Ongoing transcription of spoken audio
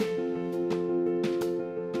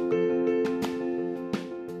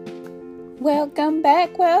Welcome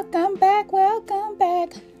back. Back.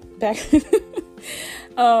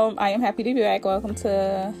 I am happy to be back. Welcome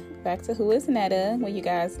to back to Who is Netta, where you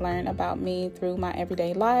guys learn about me through my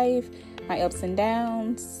everyday life, my ups and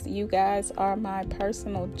downs. You guys are my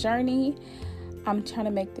personal journey. I'm trying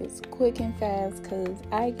to make this quick and fast because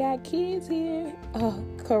I got kids here.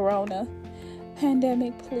 Corona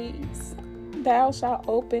pandemic, please. Thou shalt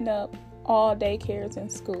open up all daycares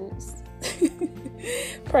and schools.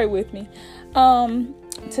 Pray with me.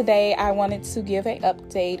 Today I wanted to give an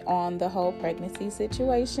update on the whole pregnancy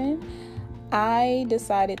situation. I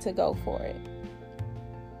decided to go for it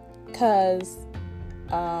because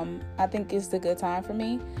I think it's a good time for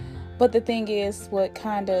me. But the thing is, what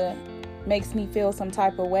kind of makes me feel some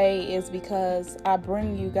type of way is because I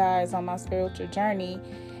bring you guys on my spiritual journey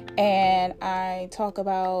and I talk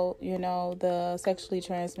about, the sexually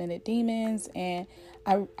transmitted demons, and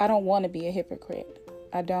I don't want to be a hypocrite.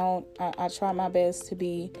 I try my best to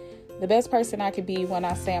be the best person I could be when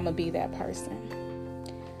I say I'm going to be that person.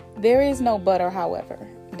 There is no but or however.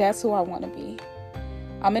 That's who I want to be.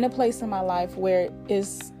 I'm in a place in my life where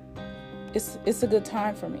it's a good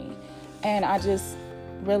time for me. And I just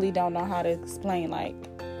really don't know how to explain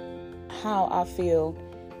how I feel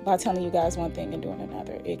by telling you guys one thing and doing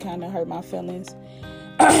another. It kind of hurt my feelings.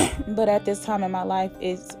 But at this time in my life,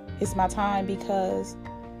 it's my time because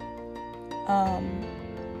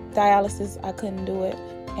dialysis, I couldn't do it.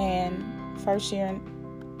 And first year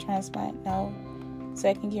transplant, no.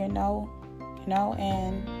 Second year, no.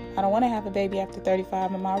 And I don't want to have a baby after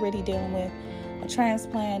 35. I'm already dealing with a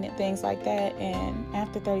transplant and things like that. And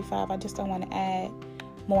after 35, I just don't want to add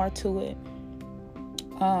more to it.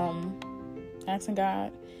 Asking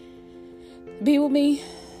God be with me,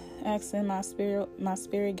 asking my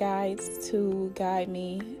spirit guides to guide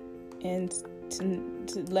me and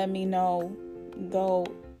to let me know, though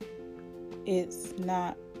it's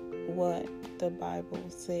not what the Bible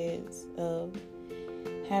says of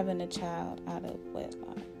having a child out of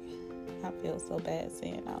wedlock. I feel so bad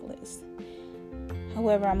saying all this.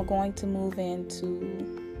 However, I'm going to move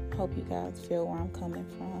into hope you guys feel where I'm coming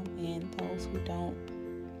from, and those who don't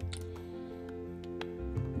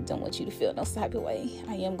want you to feel no type of way.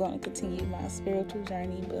 I am going to continue my spiritual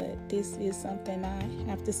journey, but this is something I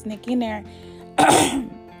have to sneak in there. I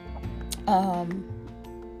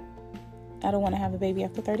don't want to have a baby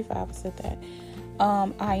after 35. I said that.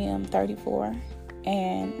 I am 34,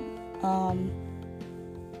 and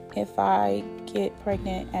if I get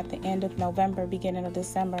pregnant at the end of November, beginning of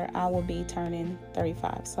December, I will be turning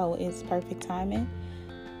 35. So it's perfect timing.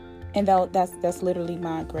 And though that's literally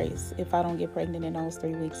my grace. If I don't get pregnant in those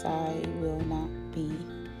 3 weeks, I will not be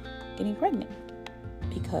getting pregnant,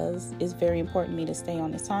 because it's very important to me to stay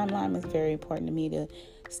on this timeline. It's very important to me to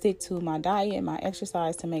stick to my diet and my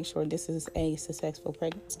exercise to make sure this is a successful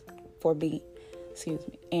pregnancy for me.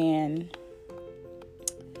 And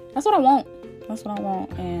that's what I want.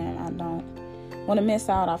 And I don't want to miss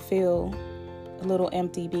out. I feel a little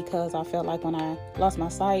empty because I felt like when I lost my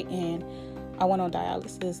sight and I went on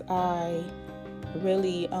dialysis, I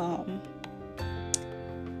really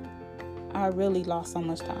lost so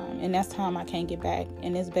much time, and that's time I can't get back.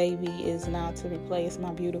 And this baby is not to replace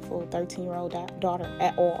my beautiful 13-year-old daughter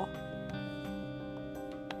at all.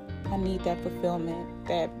 I need that fulfillment,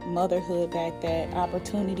 that motherhood back, that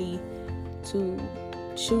opportunity to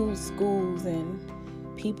choose schools and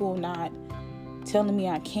people not telling me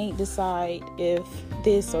I can't decide if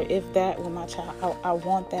this or if that with my child. I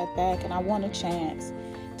want that back, and I want a chance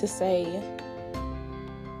to say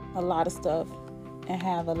a lot of stuff and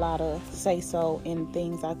have a lot of say-so in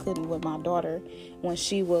things I couldn't with my daughter when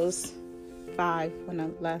she was 5, when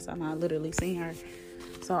the last time I literally seen her.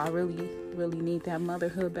 So I really, really need that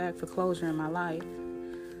motherhood back for closure in my life.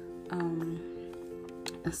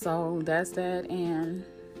 So that's that. And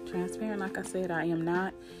transparent, like I said, I am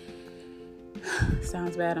not,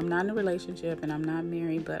 sounds bad, I'm not in a relationship and I'm not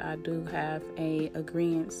married, but I do have a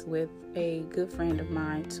agreement with a good friend of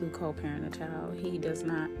mine to co-parent a child. He does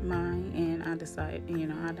not mind, and I decided,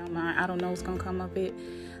 I don't mind. I don't know what's going to come of it,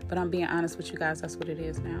 but I'm being honest with you guys. That's what it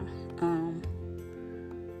is now.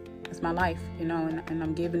 It's my life, and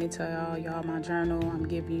I'm giving it to y'all my journal. I'm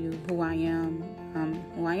giving you who I am,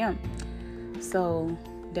 So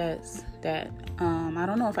that's that. I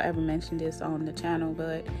don't know if I ever mentioned this on the channel,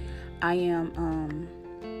 but I am,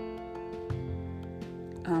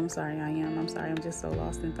 I'm sorry. I'm just so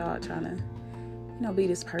lost in thought trying to, be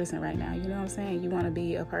this person right now. You know what I'm saying? You want to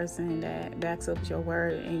be a person that backs up your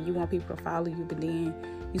word, and you want people to follow you, but then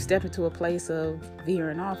you step into a place of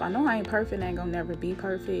veering off. I know I ain't perfect. I ain't gonna never be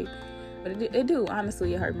perfect. But it do,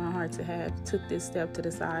 honestly, it hurt my heart to have took this step to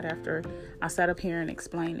the side after I sat up here and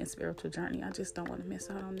explained this spiritual journey. I just don't want to miss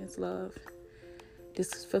out on this love,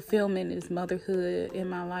 this fulfillment, this motherhood in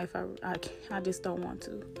my life. I just don't want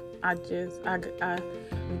to.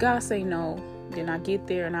 If God say no, then I get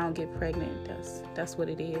there and I don't get pregnant. That's what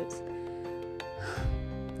it is.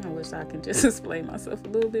 I wish I could just explain myself a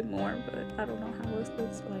little bit more, but I don't know how else to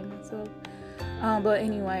explain myself. But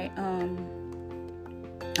anyway,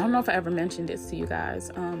 I don't know if I ever mentioned this to you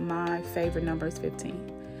guys. My favorite number is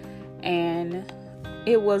 15. And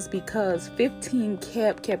it was because 15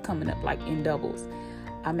 kept coming up like in doubles.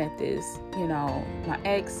 I met this, my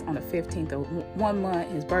ex on the 15th of 1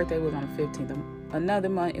 month. His birthday was on the 15th of another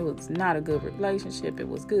month. It was not a good relationship. It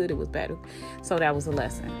was good. It was bad. So that was a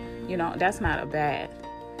lesson. That's not a bad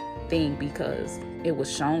thing because it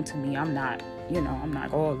was shown to me. I'm not,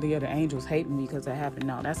 oh, Leah, the angels hate me because that happened.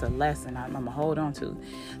 No, that's a lesson I'm going to hold on to.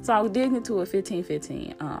 So I was digging into a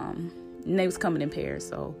 15-15. And they was coming in pairs.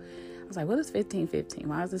 So I was like, what is 15-15?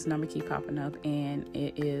 Why does this number keep popping up? And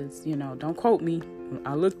it is, don't quote me.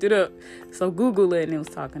 I looked it up. So Google it, and it was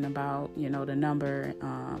talking about, the number,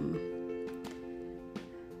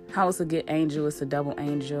 how it's a good angel, it's a double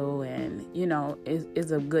angel, and,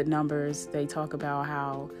 it's a good numbers. They talk about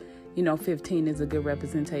how, 15 is a good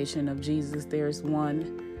representation of Jesus. There's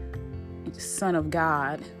one Son of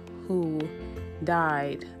God who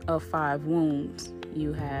died of 5 wounds.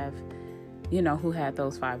 You have, who had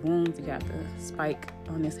those 5 wounds. You got the spike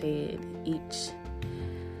on his head. Each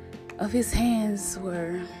of his hands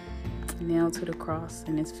were nailed to the cross,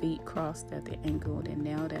 and his feet crossed at the ankle and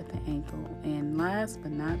nailed at the ankle. And last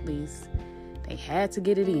but not least, they had to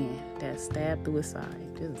get it in. That stab through his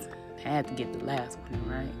side. Just had to get the last one in,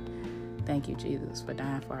 right? Thank you, Jesus, for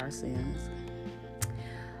dying for our sins.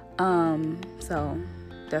 So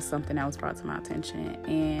that's something that was brought to my attention.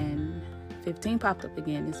 And 15 popped up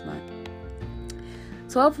again this month.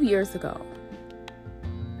 12 years ago,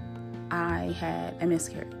 I had a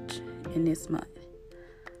miscarriage in this month.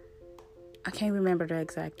 I can't remember the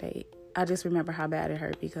exact date. I just remember how bad it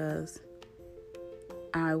hurt because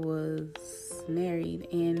I was married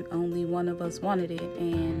and only one of us wanted it,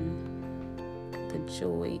 and the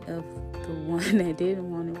joy of the one that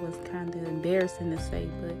didn't want it was kind of embarrassing to say,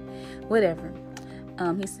 but whatever.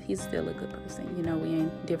 He's still a good person. We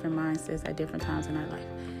in different mindsets at different times in our life.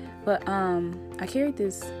 But I carried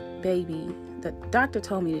this baby. The doctor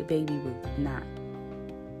told me the baby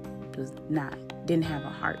didn't have a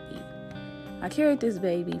heartbeat. I carried this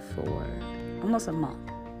baby for almost a month.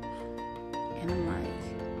 And I'm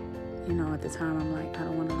like, at the time, I'm like, I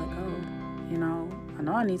don't want to let go. I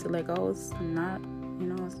know I need to let go. It's not,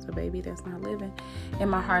 it's a baby that's not living. In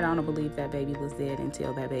my heart, I don't believe that baby was dead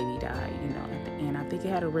until that baby died, at the end. I think it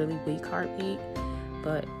had a really weak heartbeat,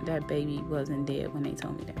 but that baby wasn't dead when they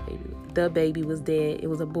told me the baby was dead. It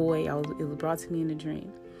was a boy. It was brought to me in a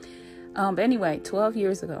dream. But anyway, 12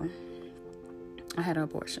 years ago, I had an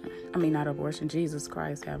abortion. I mean, not abortion. Jesus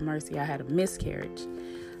Christ, have mercy. I had a miscarriage.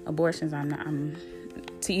 Abortions, I'm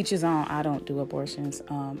to each his own. I don't do abortions.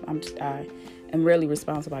 I am really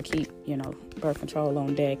responsible. I keep, birth control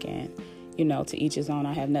on deck, and, to each his own.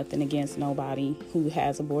 I have nothing against nobody who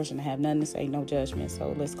has abortion. I have nothing to say, no judgment.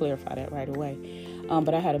 So let's clarify that right away.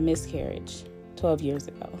 But I had a miscarriage 12 years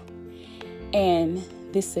ago. And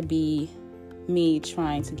this would be me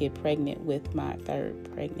trying to get pregnant with my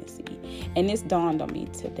 3rd pregnancy. And this dawned on me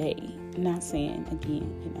today. Not saying,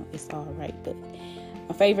 again, it's all right, but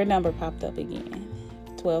my favorite number popped up again.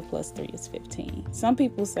 12 plus 3 is 15. Some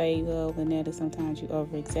people say, well, Vanetta, sometimes you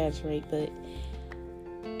over-exaggerate, but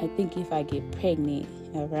I think if I get pregnant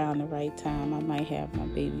around the right time, I might have my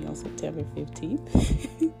baby on September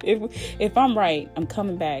 15th. if I'm right, I'm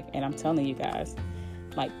coming back, and I'm telling you guys,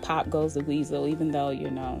 like pop goes the weasel, even though,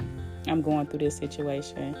 I'm going through this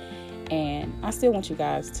situation. And I still want you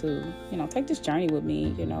guys to, take this journey with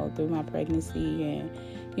me, through my pregnancy and,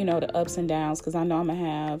 the ups and downs, because I know I'm going to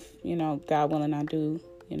have, God willing, I do,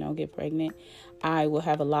 get pregnant. I will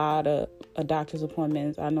have a lot of doctor's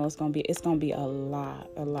appointments. I know it's going to be a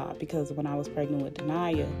lot, because when I was pregnant with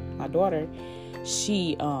Denaya, my daughter,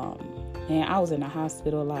 she, I was in the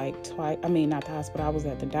hospital like twice. I mean, not the hospital. I was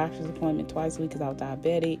at the doctor's appointment twice a week because I was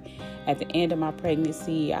diabetic. At the end of my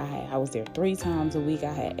pregnancy, I was there 3 times a week.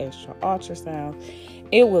 I had extra ultrasound.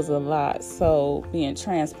 It was a lot. So being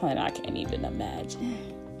transplanted, I can't even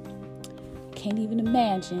imagine.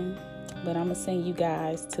 But I'm going to send you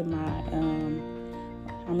guys to my,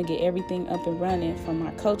 I'm going to get everything up and running for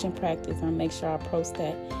my coaching practice. I'll make sure I post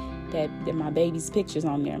that my baby's pictures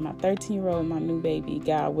on there. My 13-year-old, my new baby,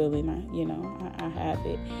 God willing, I have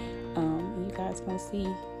it. And you guys gonna see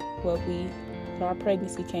what our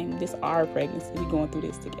pregnancy came. This our pregnancy. We going through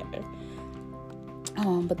this together.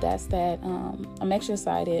 But that's that. I'm extra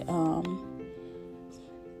excited.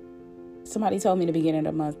 Somebody told me in the beginning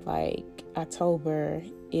of the month, like October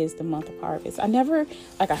is the month of harvest. I never,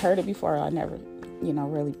 I heard it before. I never,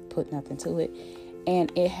 really put nothing to it. And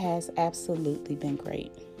it has absolutely been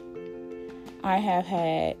great. I have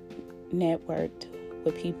had networked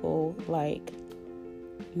with people like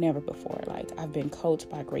never before. Like, I've been coached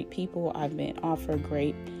by great people. I've been offered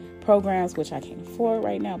great programs, which I can't afford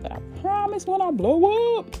right now, but I promise when I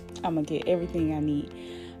blow up, I'm gonna get everything I need,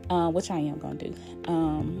 which I am gonna do.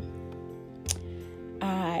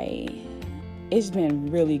 It's been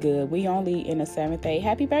really good. We only in the 7th day.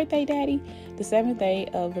 Happy birthday, Daddy. The 7th day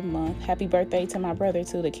of the month. Happy birthday to my brother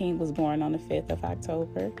too. The king was born on the 5th of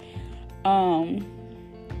October.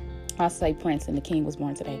 I'll say Prince, and the king was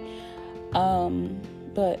born today.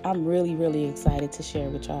 But I'm really, really excited to share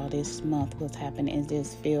with y'all this month what's happening. It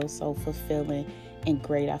just feels so fulfilling and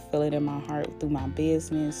great. I feel it in my heart through my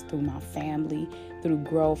business, through my family, through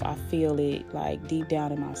growth. I feel it like deep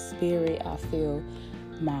down in my spirit. I feel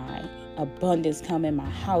my abundance coming, my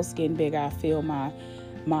house getting bigger. I feel my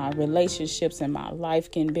relationships and my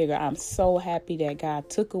life getting bigger. I'm so happy that God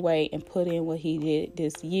took away and put in what he did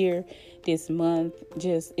this year, this month.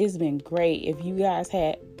 Just, it's been great. If you guys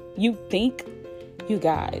think you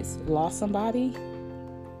guys lost somebody,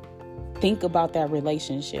 think about that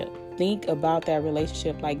relationship. Think about that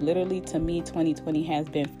relationship. Like, literally, to me, 2020 has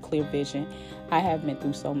been clear vision. I have been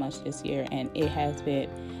through so much this year, and it has been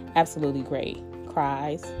absolutely great.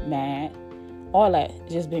 Cries, mad, all that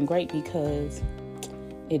just been great, because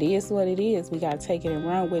it is what it is. We got to take it and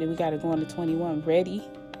run with it. We got to go into 21 ready.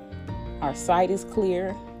 Our sight is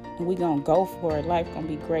clear, and we going to go for it. Life going to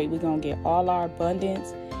be great. We going to get all our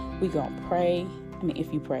abundance. We going to pray. I mean,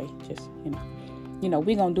 if you pray, just, we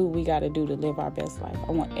going to do what we got to do to live our best life.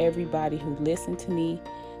 I want everybody who listen to me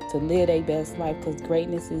to live their best life, because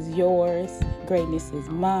greatness is yours. Greatness is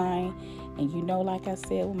mine. And like I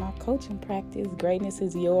said with my coaching practice, greatness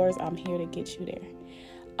is yours. I'm here to get you there.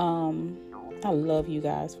 I love you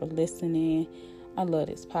guys for listening. I love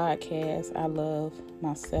this podcast. I love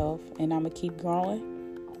myself. And I'm going to keep growing.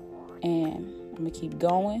 And I'm going to keep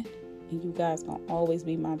going. And you guys going to always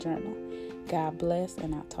be my journal. God bless.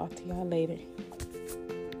 And I'll talk to y'all later.